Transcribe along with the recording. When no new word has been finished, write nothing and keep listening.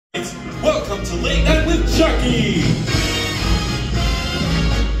Welcome to Late Night with Chucky!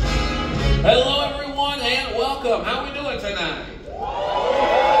 Hello everyone and welcome. How are we doing tonight?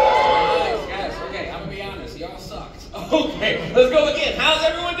 Nice, guys. Okay, I'm gonna be honest, y'all sucked. Okay, let's go again. How's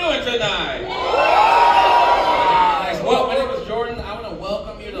everyone doing tonight? Nice. Well, my name is Jordan. I want to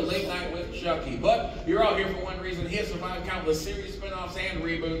welcome you to Late Night with Chucky. But you're all here for one reason. He has survived countless series, spin-offs, and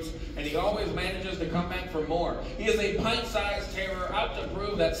reboots, and he always manages to come back for more. He is a pint-sized terror out to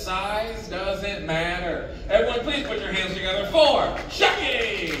prove that size doesn't matter. Everyone, please put your hands together for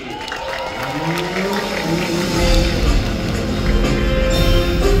Chucky!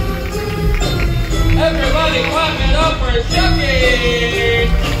 Everybody clap it up for Chucky!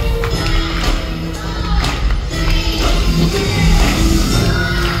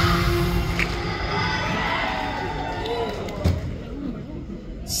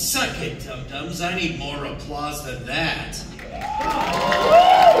 Suck it, dum-dums. I need more applause than that.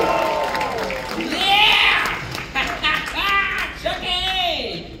 Yeah!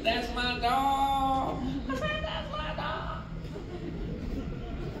 Chucky! That's my dog! That's my dog!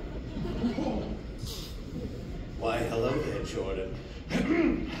 Why, hello there, Jordan.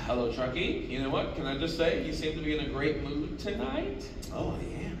 Hello, Chucky. You know what? Can I just say, you seem to be in a great mood tonight. Oh, I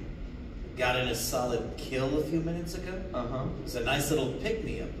am. Got in a solid kill a few minutes ago. Uh-huh. It was a nice little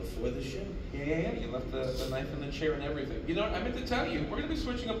pick-me-up before the show. Yeah, you left the knife in the chair and everything. You know what? I meant to tell you, we're going to be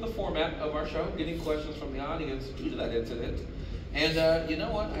switching up the format of our show, getting questions from the audience due to that incident. And you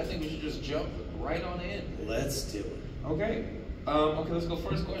know what? I think we should just jump right on in. Let's do it. Okay. Okay, let's go.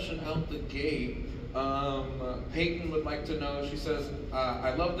 First question out the gate. Peyton would like to know, she says,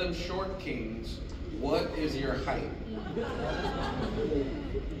 I love them short kings. What is your height?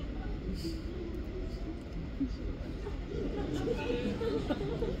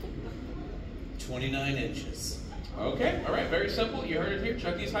 29 inches. Okay, all right, very simple. You heard it here.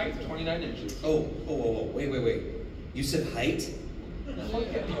 Chucky's height is 29 inches. Oh, wait. You said height?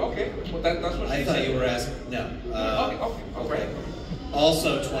 Okay. Well, that's what she said. I thought you were asking. No. Okay.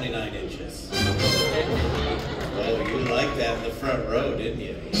 Also 29 inches. Oh, you liked that in the front row, didn't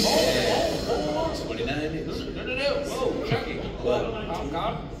you? Yeah. 29 inches. No. Whoa, Chucky. What?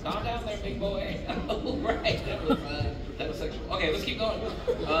 Calm down there, big boy. Oh, right. That was sexual. Okay, let's keep going.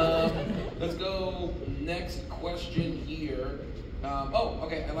 Let's go next question here.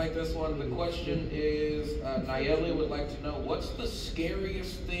 Okay, I like this one. The question is, Nayeli would like to know, what's the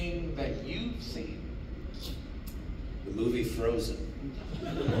scariest thing that you've seen? The movie Frozen.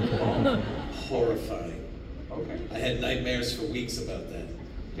 Horrifying. Okay. I had nightmares for weeks about that.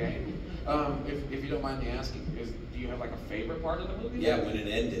 Okay. If you don't mind me asking, do you have like a favorite part of the movie? Yeah, when it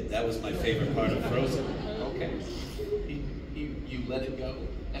ended. That was my favorite part of Frozen. Okay. You let it go.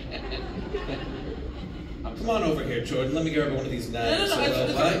 Come on over here, Jordan. Let me grab one of these knives.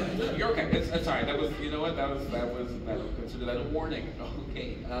 No, you're okay. It's all right. That was, you know what? That was consider that a warning.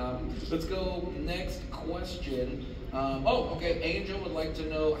 Okay. Let's go next question. Okay. Angel would like to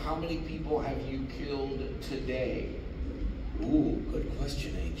know, how many people have you killed today? Ooh, good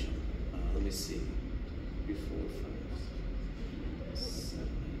question, Angel. Let me see. 3, 4, 5, 7.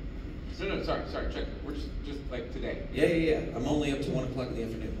 No, sorry. Check. We're just like today. Yeah. I'm only up to 1 o'clock in the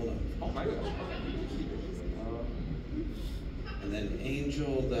afternoon. Hold on. Oh my gosh. And then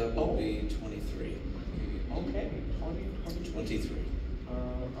Angel, that will be 23. Okay. 23.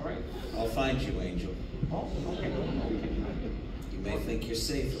 All right. I'll find you, Angel. Oh, okay. You may think you're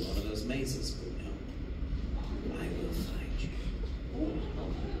safe in one of those mazes, but no. I will find you.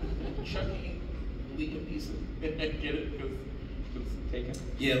 Chucky, Liam Neeson. Get it? Because it's taken.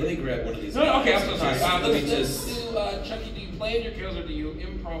 Yeah, let me grab one of these. No, okay, I'm so sorry. Let's do Chucky, do you plan your kills or do you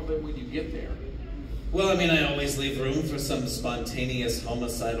improv them when you get there? Well, I mean, I always leave room for some spontaneous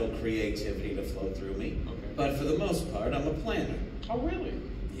homicidal creativity to flow through me. Okay. But for the most part, I'm a planner. Oh, really?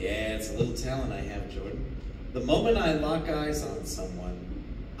 Yeah, it's a little talent I have, Jordan. The moment I lock eyes on someone,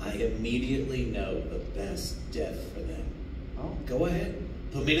 I immediately know the best death for them. Oh. Go ahead.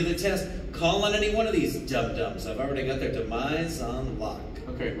 Put me to the test. Call on any one of these dum-dums. I've already got their demise on lock.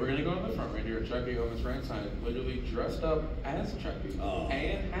 Okay, we're going to go in the front right here. Chucky on this right side, literally dressed up as Chucky. Oh.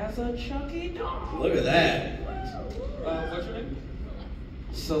 And has a Chucky dog. Look at that. What's your name?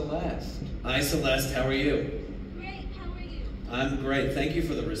 Celeste. Hi, Celeste. How are you? Great, how are you? I'm great. Thank you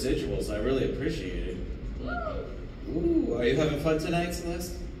for the residuals. I really appreciate it. Ooh, are you having fun tonight,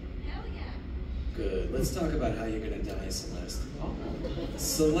 Celeste? Hell yeah. Good. Let's talk about how you're going to die, Celeste. Oh.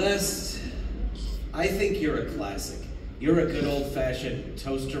 Celeste, I think you're a classic. You're a good old-fashioned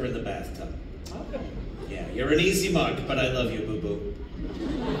toaster in the bathtub. Okay. Yeah, you're an easy mark, but I love you, boo-boo.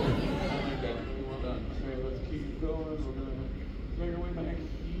 Well done. Okay, let's keep going. We're going to make our way back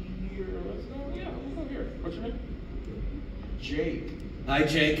What's your name? Jake. Hi,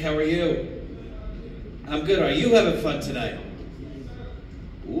 Jake. How are you? I'm good. Are you having fun tonight?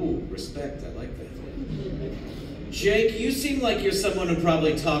 Ooh, respect. I like that. Jake, you seem like you're someone who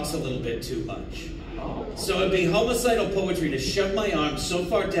probably talks a little bit too much. So it'd be homicidal poetry to shove my arm so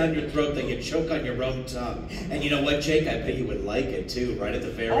far down your throat that you choke on your own tongue. And you know what, Jake? I bet you would like it too, right at the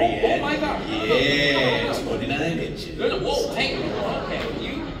very end. Oh my God! Yeah, 29 inches. Whoa, hey, okay,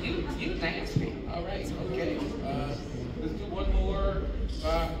 you nasty. All right, okay. Let's do one more.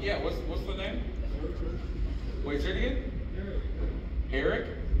 Yeah, what's the name? Wait, say it again. Eric.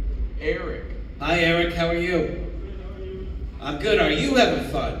 Eric. Hi, Eric. How are you? I'm good. Are you having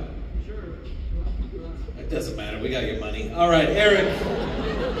fun? Doesn't matter, we got your money. All right, Eric.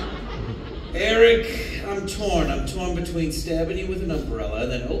 Eric, I'm torn. I'm torn between stabbing you with an umbrella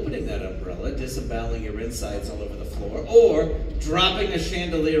and then opening that umbrella, disemboweling your insides all over the floor, or dropping a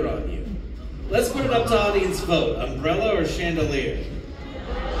chandelier on you. Let's put it up to audience vote. Umbrella or chandelier?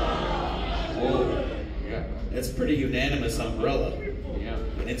 Whoa. Yeah. It's pretty unanimous umbrella. Yeah.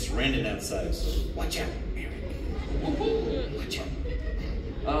 And it's raining outside, so watch out, Eric. Watch out.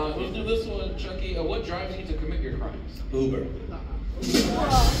 Let's do this one, Chucky. What drives you to commit your crimes? Uber.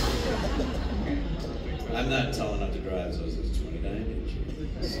 I'm not tall enough to drive, so it's 29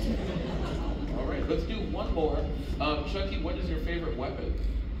 inches. All right, let's do one more. Chucky, what is your favorite weapon?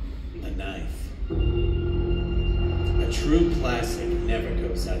 A knife. A true classic never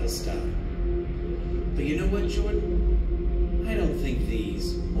goes out of style. But you know what, Jordan? I don't think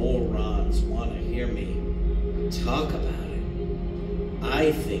these morons want to hear me talk about it.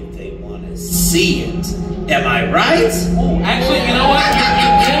 I think they want to see it. Am I right? Oh, actually, you know what?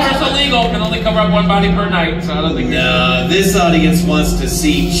 Universal legal can only cover up one body per night, so I don't think. No, this audience wants to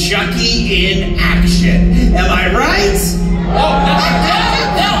see Chucky in action. Am I right? Oh, no,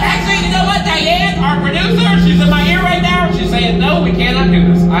 actually, you know what? Diane, our producer, she's in my ear right now. She's saying, no, we cannot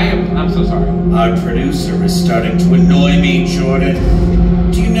do this. I'm so sorry. Our producer is starting to annoy me, Jordan.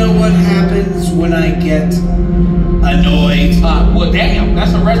 Do you know what happens when I get annoyed? Well, damn,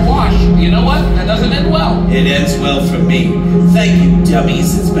 that's a red wash. You know what? That doesn't end well. It ends well for me. Thank you,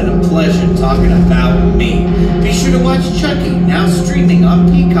 dummies. It's been a pleasure talking about me. Be sure to watch Chucky, now streaming on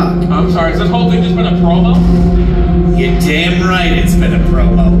Peacock. I'm sorry, has this whole thing just been a promo? You're damn right it's been a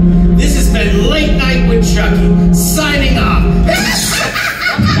promo. This has been Late Night with Chucky, signing off.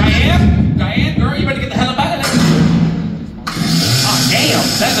 Diane, girl, you better get the hell up out of there. Oh, damn,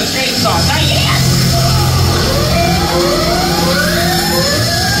 that's a chainsaw. Diane!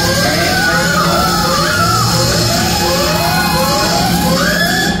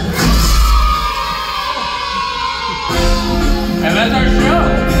 And that's our show.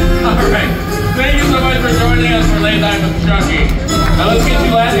 All right. Thank you so much for joining us for Late Night with Chucky. Now let's get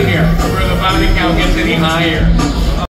you out of here before the body count gets any higher.